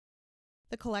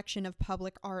The collection of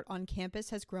public art on campus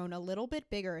has grown a little bit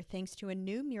bigger thanks to a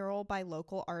new mural by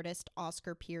local artist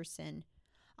Oscar Pearson.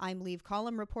 I'm Leave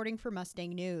Collum reporting for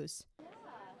Mustang News. Yeah,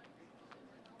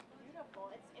 beautiful.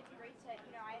 It's great to,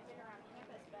 I had been around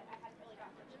campus, but I hadn't really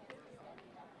gotten a chance to study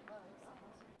it up close.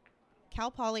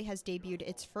 Cal Poly has debuted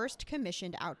its first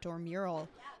commissioned outdoor mural,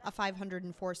 a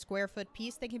 504 square foot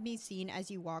piece that can be seen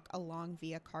as you walk along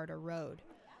Via Carter Road.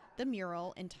 The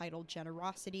mural, entitled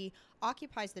Generosity,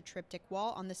 occupies the triptych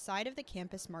wall on the side of the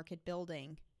campus market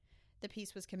building. The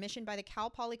piece was commissioned by the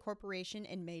Cal Poly Corporation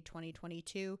in May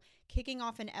 2022, kicking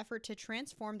off an effort to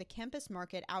transform the campus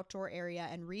market outdoor area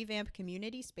and revamp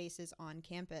community spaces on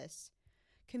campus.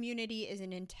 Community is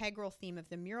an integral theme of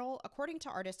the mural, according to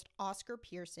artist Oscar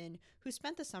Pearson, who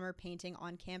spent the summer painting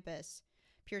on campus.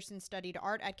 Pearson studied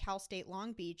art at Cal State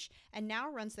Long Beach and now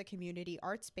runs the community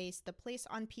art space The Place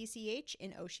on PCH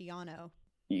in Oceano.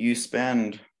 You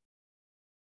spend,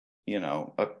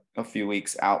 a few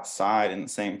weeks outside in the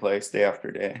same place day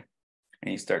after day,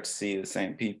 and you start to see the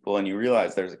same people, and you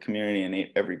realize there's a community in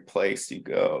every place you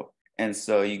go. And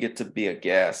so you get to be a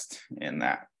guest in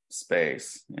that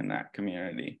space, in that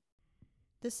community.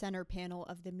 The center panel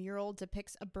of the mural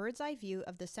depicts a bird's eye view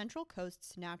of the Central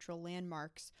Coast's natural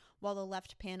landmarks, while the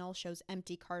left panel shows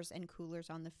empty cars and coolers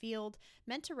on the field,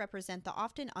 meant to represent the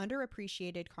often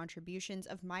underappreciated contributions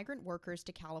of migrant workers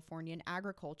to Californian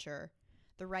agriculture.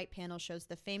 The right panel shows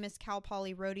the famous Cal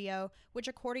Poly Rodeo, which,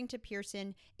 according to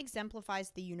Pearson,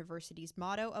 exemplifies the university's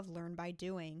motto of learn by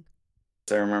doing.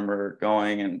 I remember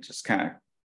going and just kind of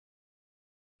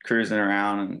cruising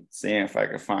around and seeing if I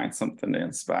could find something to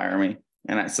inspire me.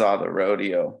 And I saw the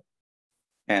rodeo,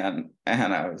 and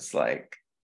I was like,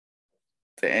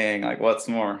 dang, like what's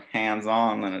more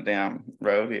hands-on than a damn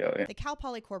rodeo? The Cal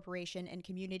Poly Corporation and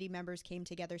community members came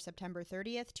together September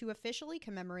 30th to officially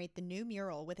commemorate the new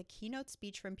mural with a keynote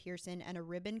speech from Pearson and a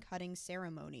ribbon-cutting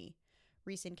ceremony.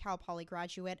 Recent Cal Poly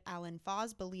graduate Alan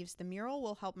Foz believes the mural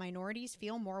will help minorities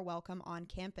feel more welcome on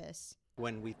campus.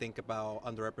 When we think about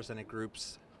underrepresented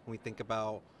groups, when we think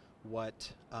about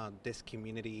what this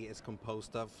community is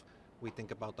composed of, we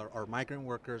think about our migrant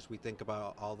workers, we think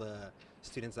about all the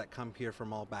students that come here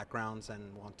from all backgrounds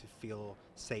and want to feel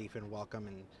safe and welcome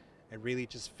and really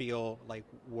just feel like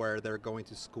where they're going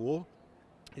to school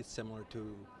is similar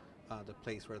to the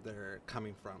place where they're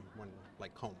coming from, when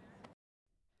like home.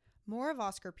 More of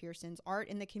Oscar Pearson's art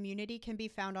in the community can be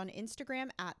found on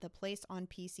Instagram at The Place on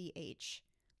PCH.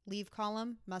 Leave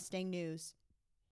Collum, Mustang News.